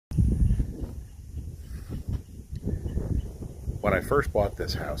when I first bought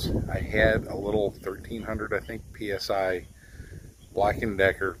this house, I had a little 1300, I think, PSI Black &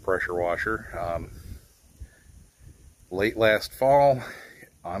 Decker pressure washer. Late last fall,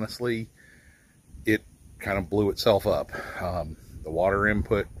 honestly, it kind of blew itself up. The water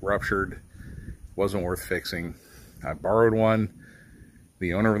input ruptured, wasn't worth fixing. I borrowed one.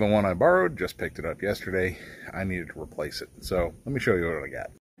 The owner of the one I borrowed just picked it up yesterday. I needed to replace it. So let me show you what I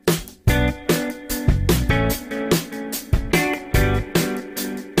got.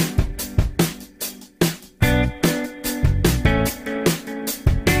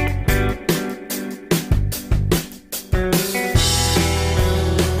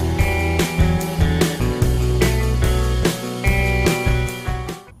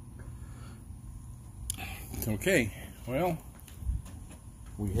 Okay, well,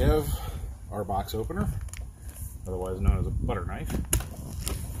 we have our box opener, otherwise known as a butter knife,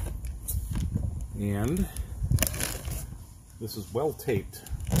 and this is well taped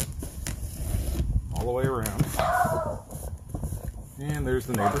all the way around, and there's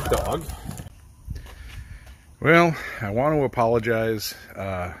the neighbor's dog. Well, I want to apologize.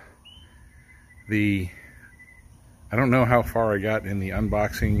 I don't know how far I got in the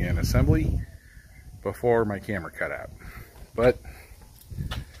unboxing and assembly before my camera cut out, but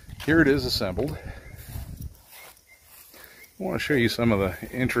here it is assembled. I want to show you some of the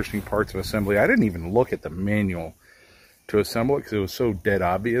interesting parts of assembly. I didn't even look at the manual to assemble it because it was so dead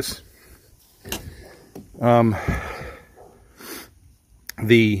obvious.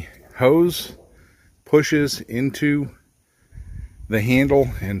 The hose pushes into the handle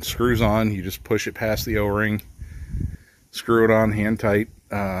and screws on. You just push it past the O-ring, screw it on hand tight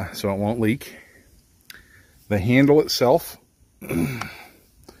so it won't leak. The handle itself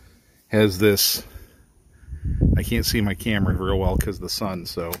has this, I can't see my camera real well because of the sun,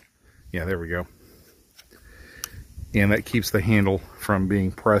 so yeah, there we go. And that keeps the handle from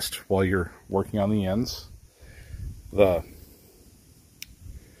being pressed while you're working on the ends.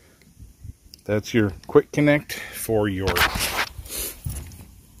 That's your quick connect for your,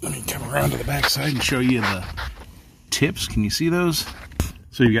 let me come around to the back side and show you the tips. Can you see those?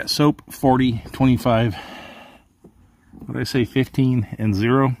 So you've got soap, 40, 25, what did I say, 15 and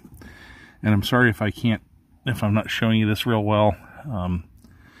 0. And I'm sorry if I'm not showing you this real well.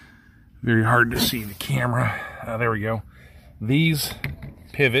 Very hard to see the camera. There we go. These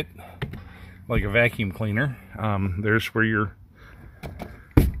pivot like a vacuum cleaner. There's where your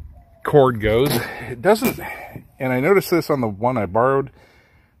cord goes. It doesn't, and I noticed this on the one I borrowed,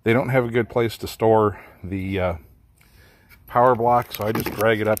 they don't have a good place to store the power block, so I just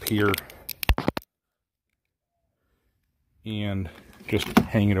drag it up here and just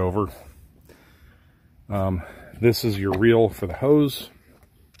hang it over. This is your reel for the hose.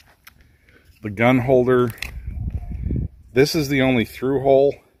 The gun holder. This is the only through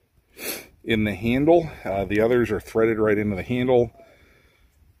hole in the handle. The others are threaded right into the handle.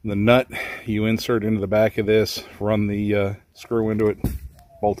 The nut you insert into the back of this, run the screw into it,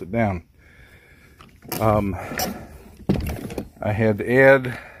 bolt it down. I had to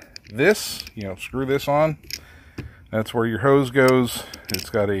add this, screw this on. That's where your hose goes. It's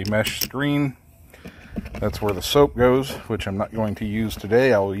got a mesh screen. That's where the soap goes, which I'm not going to use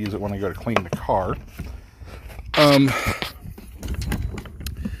today. I will use it when I go to clean the car. I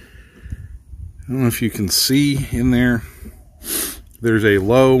don't know if you can see in there. There's a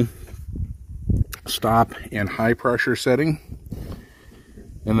low, stop, and high pressure setting.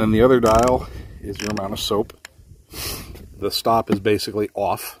 And then the other dial is your amount of soap. The stop is basically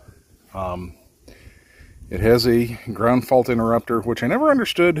off. It has a ground fault interrupter, which I never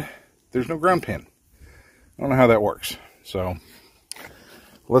understood. There's no ground pin. I don't know how that works. So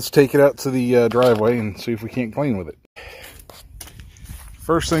let's take it out to the driveway and see if we can't clean with it.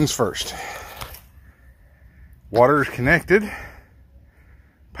 First things first. Water is connected.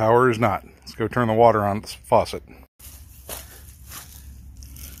 Power is not. Let's go turn the water on the faucet.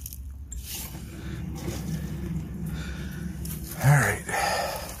 All right.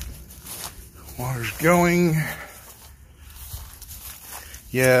 Water's going.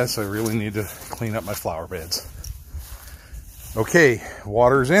 Yes, I really need to clean up my flower beds. Okay,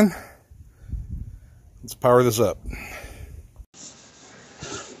 water's in. Let's power this up.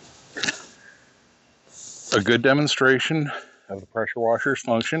 A good demonstration of the pressure washer's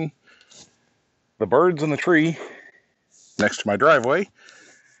function. The birds in the tree next to my driveway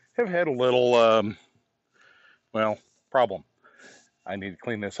have had a little, problem. I need to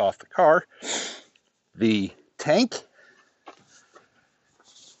clean this off the car. The tank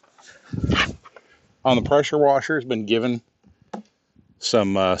on the pressure washer has been given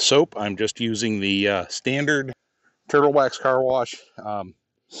some soap. I'm just using the standard turtle wax car wash.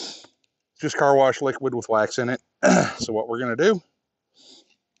 Just car wash liquid with wax in it. So what we're going to do,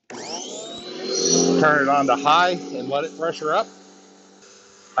 turn it on to high and let it pressure up.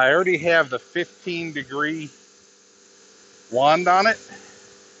 I already have the 15-degree wand on it.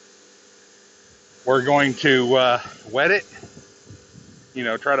 We're going to wet it, you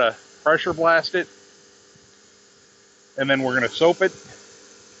know, try to pressure blast it, and then we're going to soap it,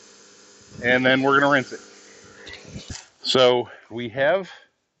 and then we're going to rinse it. So we have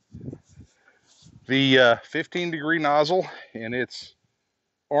the 15-degree nozzle, and it's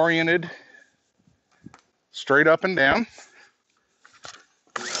oriented straight up and down.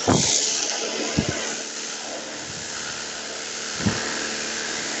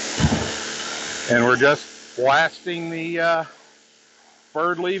 And we're just blasting the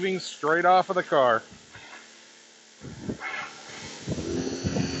bird leavings straight off of the car.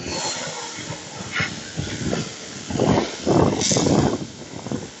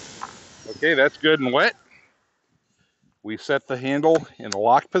 Okay, that's good and wet. We set the handle in the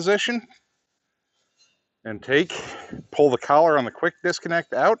lock position and pull the collar on the quick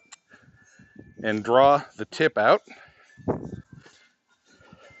disconnect out and draw the tip out.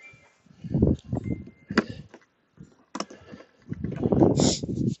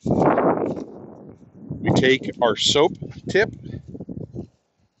 We take our soap tip,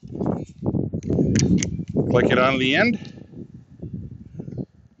 click it on the end,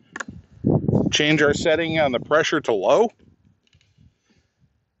 change our setting on the pressure to low.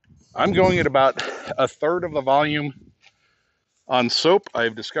 I'm going at about 1/3 of the volume on soap.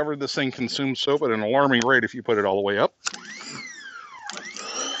 I've discovered this thing consumes soap at an alarming rate if you put it all the way up.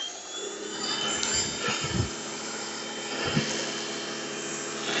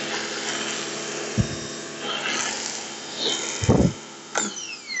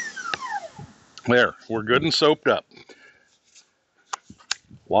 There, we're good and soaped up.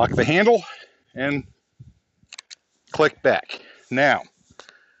 Lock the handle and click back. Now,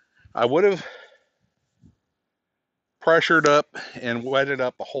 I would have pressured up and wetted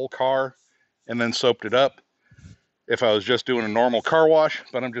up the whole car and then soaped it up if I was just doing a normal car wash,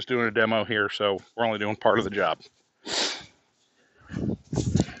 but I'm just doing a demo here, so we're only doing part of the job.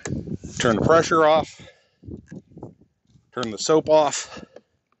 Turn the pressure off, turn the soap off.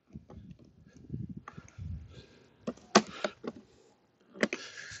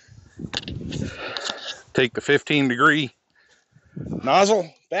 Take the 15-degree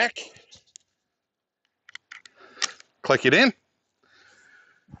nozzle back, click it in,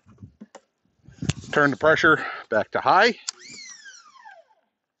 turn the pressure back to high,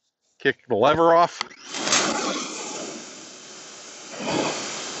 kick the lever off,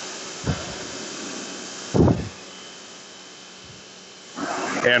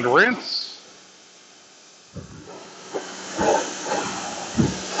 and rinse.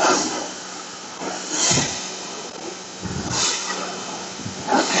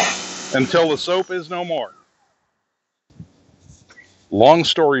 Until the soap is no more. Long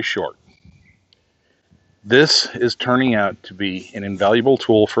story short, this is turning out to be an invaluable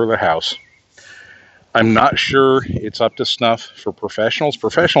tool for the house. I'm not sure it's up to snuff for professionals.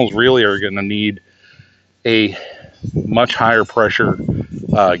 Professionals really are going to need a much higher pressure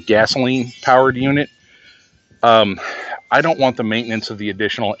gasoline powered unit. I don't want the maintenance of the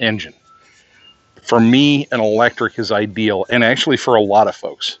additional engine. For me, an electric is ideal, and actually for a lot of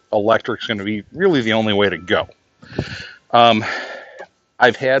folks, electric's going to be really the only way to go.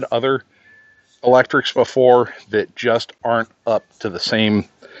 I've had other electrics before that just aren't up to the same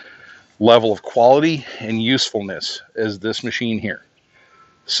level of quality and usefulness as this machine here.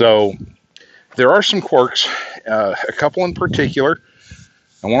 So there are some quirks, a couple in particular.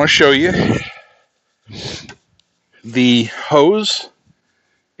 I want to show you. The hose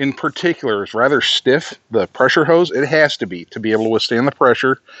in particular is rather stiff. The pressure hose, it has to be able to withstand the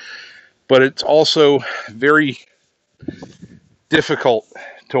pressure, but it's also very difficult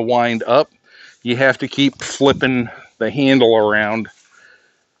to wind up. You have to keep flipping the handle around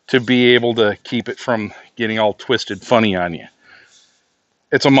to be able to keep it from getting all twisted funny on you.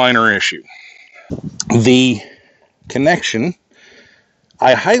 It's a minor issue. The connection,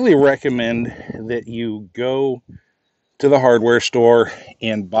 I highly recommend that you go to the hardware store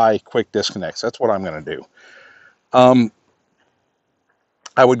and buy quick disconnects. That's what I'm going to do.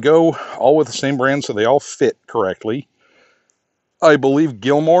 I would go all with the same brand so they all fit correctly. I believe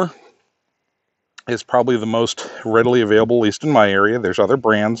Gilmore is probably the most readily available, at least in my area. There's other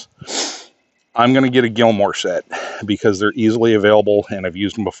brands. I'm going to get a Gilmore set because they're easily available and I've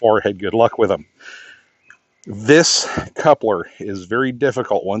used them before, had good luck with them. This coupler is very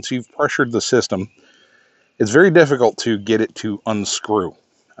difficult once you've pressured the system. it's very difficult to get it to unscrew.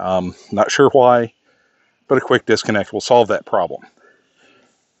 Not sure why, but a quick disconnect will solve that problem.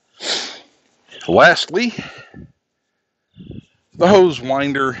 Lastly, the hose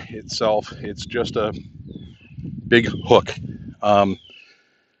winder itself, it's just a big hook.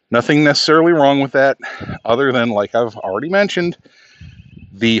 Nothing necessarily wrong with that, other than, like I've already mentioned,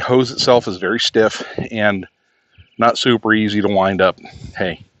 the hose itself is very stiff and not super easy to wind up.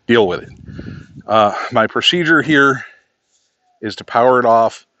 Hey, deal with it. My procedure here is to power it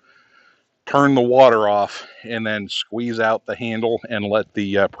off, turn the water off, and then squeeze out the handle and let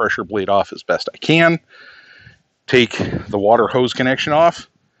the pressure bleed off as best I can. Take the water hose connection off,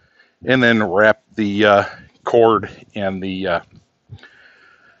 and then wrap the cord and the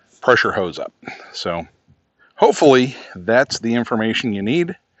pressure hose up. So hopefully that's the information you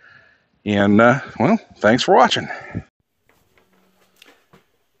need. And well, thanks for watching.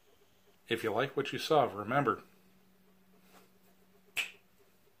 If you like what you saw, remember,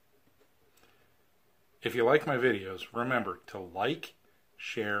 if you like my videos, remember to like,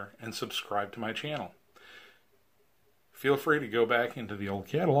 share, and subscribe to my channel. Feel free to go back into the old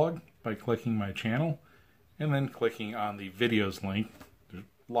catalog by clicking my channel and then clicking on the videos link. There's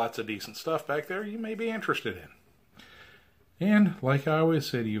lots of decent stuff back there you may be interested in. And like I always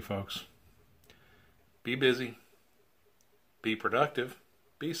say to you folks, be busy, be productive,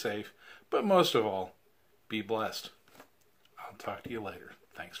 be safe, but most of all, be blessed. I'll talk to you later.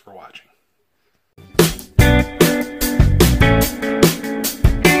 Thanks for watching.